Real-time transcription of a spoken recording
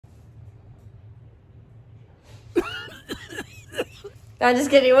No, I'm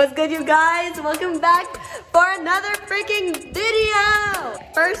just kidding. What's good, you guys? Welcome back for another freaking video.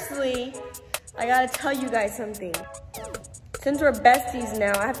 Firstly, I gotta tell you guys something. Since we're besties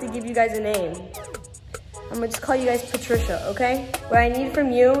now, I have to give you guys a name. I'm gonna just call you guys Patricia, okay? What I need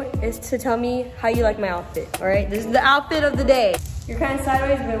from you is to tell me how you like my outfit, all right? This is the outfit of the day. You're kind of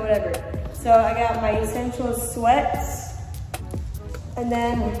sideways, but whatever. So I got my essential sweats, and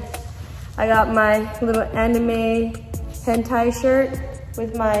then I got my little anime hentai shirt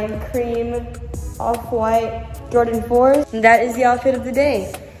with my cream off-white Jordan 4s. And that is the outfit of the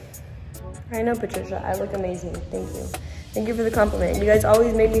day. I know, Patricia, I look amazing, thank you. Thank you for the compliment. You guys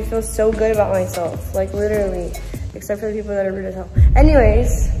always make me feel so good about myself, like literally, except for the people that are rude as hell.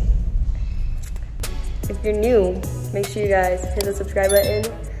 Anyways, if you're new, make sure you guys hit the subscribe button,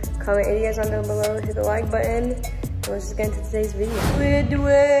 comment any guys on down below, hit the like button, and let's just get into today's video.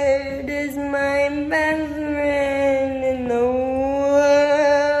 Squidward is my best friend in the world.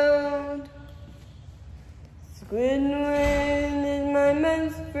 Squidward is my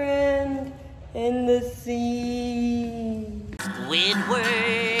best friend in the sea.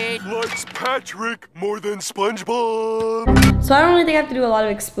 Squidward likes Patrick more than SpongeBob. So I don't really think I have to do a lot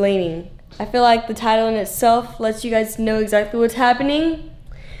of explaining. I feel like the title in itself lets you guys know exactly what's happening.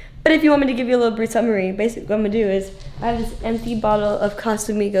 But if you want me to give you a little brief summary, basically what I'm gonna do is I have this empty bottle of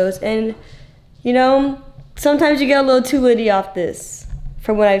Casamigos, and you know, sometimes you get a little too litty off this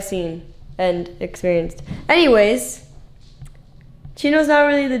from what I've seen and experienced. Anyways, Chino's not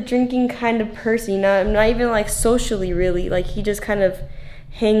really the drinking kind of person, not even like socially really, like he just kind of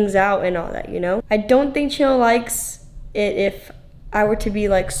hangs out and all that, you know? I don't think Chino likes it if I were to be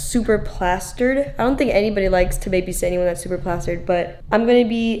like super plastered. I don't think anybody likes to babysit anyone that's super plastered, but I'm gonna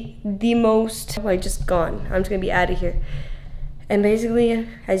be the most, like just gone. I'm just gonna be out of here. And basically,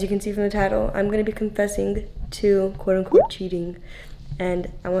 as you can see from the title, I'm gonna be confessing to quote unquote cheating.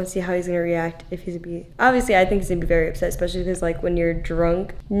 And I want to see how he's gonna react, if he's gonna be, obviously I think he's gonna be very upset, especially because like when you're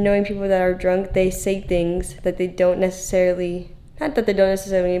drunk, knowing people that are drunk, they say things that they don't necessarily, not that they don't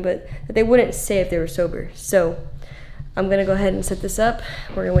necessarily mean, but that they wouldn't say if they were sober. So I'm gonna go ahead and set this up.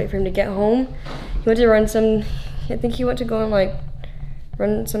 We're gonna wait for him to get home. He went to run some, I think he went to go and like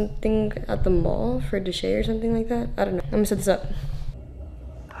run something at the mall for Deshay or something like that. I don't know, I'm gonna set this up.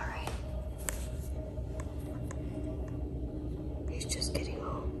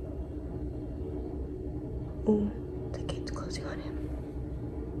 Ooh, the gate's closing on him.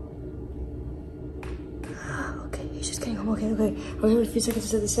 Okay, he's just getting home. Okay. I'm gonna have a few seconds to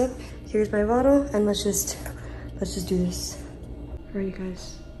set this up. Here's my bottle, and let's just do this. Alright, you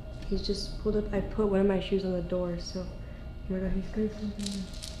guys. He's just pulled up. I put one of my shoes on the door, so here we go. He's good.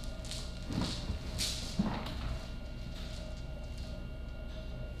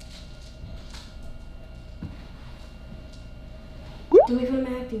 Don't make fun of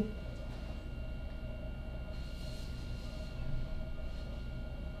my acting.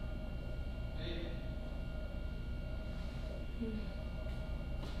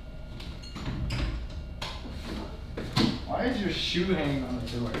 Why is your shoe hanging on the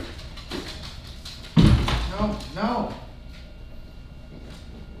door? No.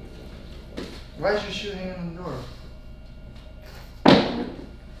 Why is your shoe hanging on the door?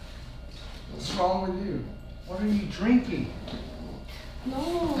 What's wrong with you? What are you drinking?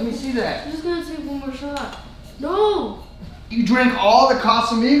 No. Let me see that. I'm just gonna take one more shot. No! You drank all the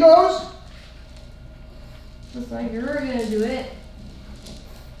Casamigos? Looks like you were gonna do it.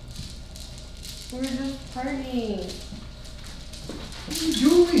 We're just partying. What are you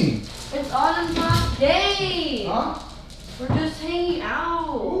doing? It's Autumn's last day. Huh? We're just hanging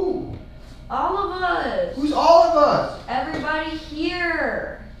out. Who? All of us. Who's all of us? Everybody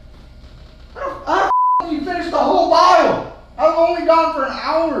here. How the f you finished the whole bottle? I've only gone for an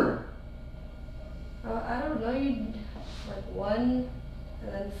hour. I don't know, you like 1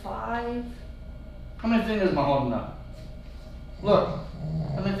 and then 5. How many fingers am I holding up? Look,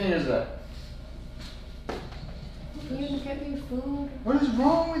 how many fingers is that? Can you get me food? What is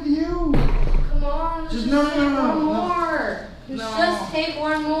wrong with you? Come on. Just take one more. Just take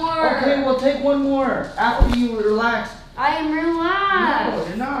one more. Okay, we'll take one more after you relax. I am relaxed. No,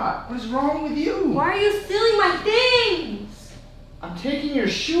 you're not. What is wrong with you? Why are you stealing my things? I'm taking your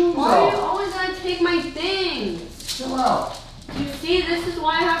shoes Why are you off. always gonna take my things? Chill out. You see, this is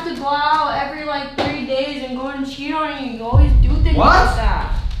why I have to go out every like 3 days and go and cheat on you. You always do things like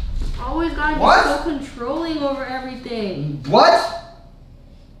that. I always gotta be so controlling over everything. What?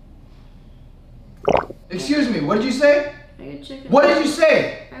 Excuse me, what did you say? I get chicken. What did you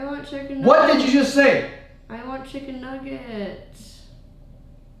say? I want chicken nuggets. What did you just say? I want chicken nuggets.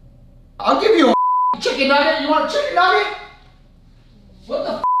 I'll give you a chicken nugget. You want a chicken nugget? What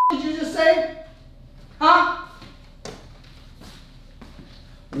the f did you just say? Huh?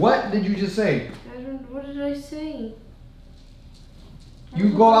 What did you just say? What did I say? You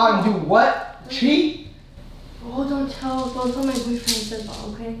go out and do what? Cheat? Oh, don't tell my boyfriend I said that,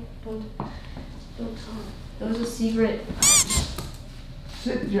 okay? Don't tell him. That was a secret.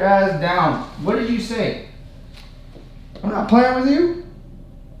 Sit your ass down. What did you say? I'm not playing with you.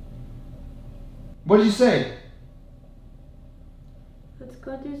 What did you say? Let's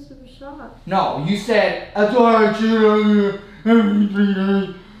go do some shots. No, you said, I thought I cheated on you every 3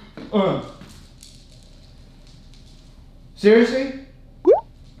 days. Seriously?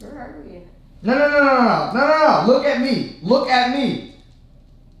 Where are we? No. Look at me. Look at me.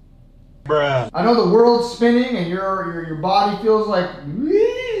 Bruh. I know the world's spinning and your body feels like,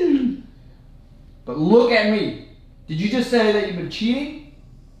 but look at me. Did you just say that you've been cheating?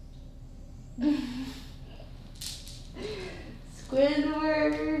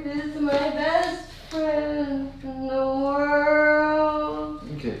 Squidward is my best friend in the world.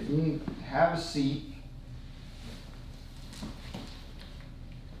 Okay, have a seat.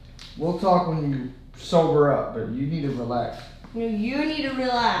 We'll talk when you sober up, but you need to relax. No, you need to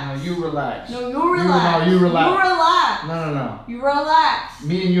relax. No, you relax. No, you relax. You relax. You relax. No. You relax.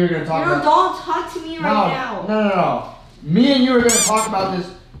 Me and you are going to talk about... Don't talk to me right now. No. Me and you are going to talk about this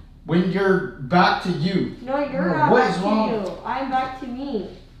when you're back to you. No, you're not what back is wrong? to you. I'm back to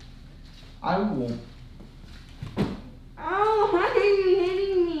me. I won't. Oh, why are you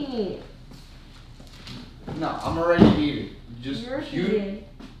hitting me? No, I'm already eating. You're cheating.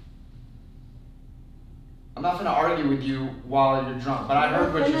 I'm not gonna argue with you while you're drunk, but I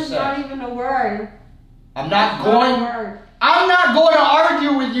heard what you That's said. not even a word. I'm not That's going. not a word. I'm not going to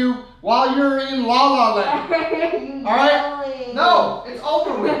argue with you while you're in La La Land. All right? No, it's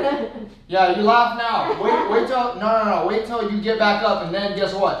over with. Yeah, you laugh now. Wait till Wait till you get back up, and then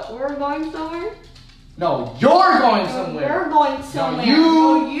guess what? We're going somewhere. No, you're going somewhere. You're going somewhere.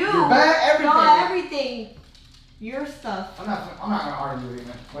 No, you. Your bag, everything. No, everything. Your stuff. I'm not gonna argue with you,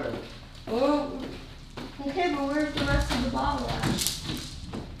 man. Whatever. Oh. Okay, but where's the rest of the bottle at?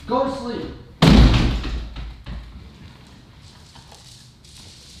 Go to sleep.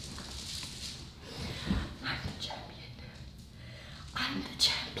 I'm the champion. I'm the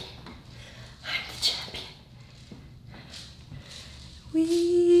champion. I'm the champion.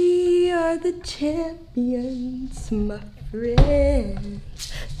 We are the champions, my friends.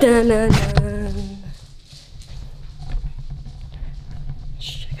 Dun-dun-dun.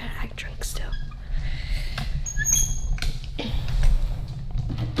 Shh, I gotta act drunk still.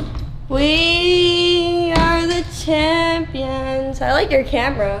 We are the champions. I like your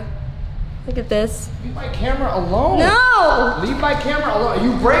camera. Look at this. Leave my camera alone. No! Leave my camera alone.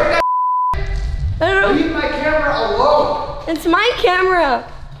 You break that. I don't. Leave my camera alone. It's my camera.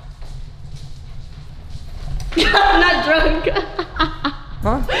 I'm not drunk.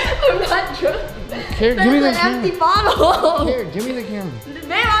 Huh? I'm not drunk. Here, give me the That's an empty bottle. Here, give me the camera.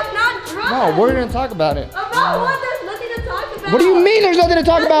 Babe, I'm not drunk. No, we're gonna talk about it. About what? There's nothing to talk about. What do you mean there's nothing to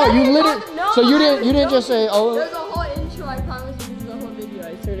talk about? You literally. No, So you didn't just say, oh. There's a whole intro. I promise you, this is the whole video.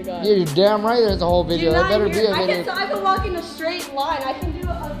 I swear to God. Yeah, you're damn right. There's a whole video. There better be a video. I can walk in a straight line. I can do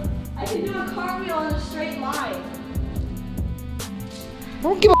a cartwheel in a straight line. I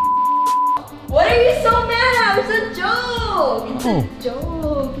don't give a. What are you so mad at? It's a joke. It's Oh. a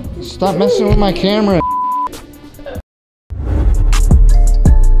joke. It's a Stop messing with my camera.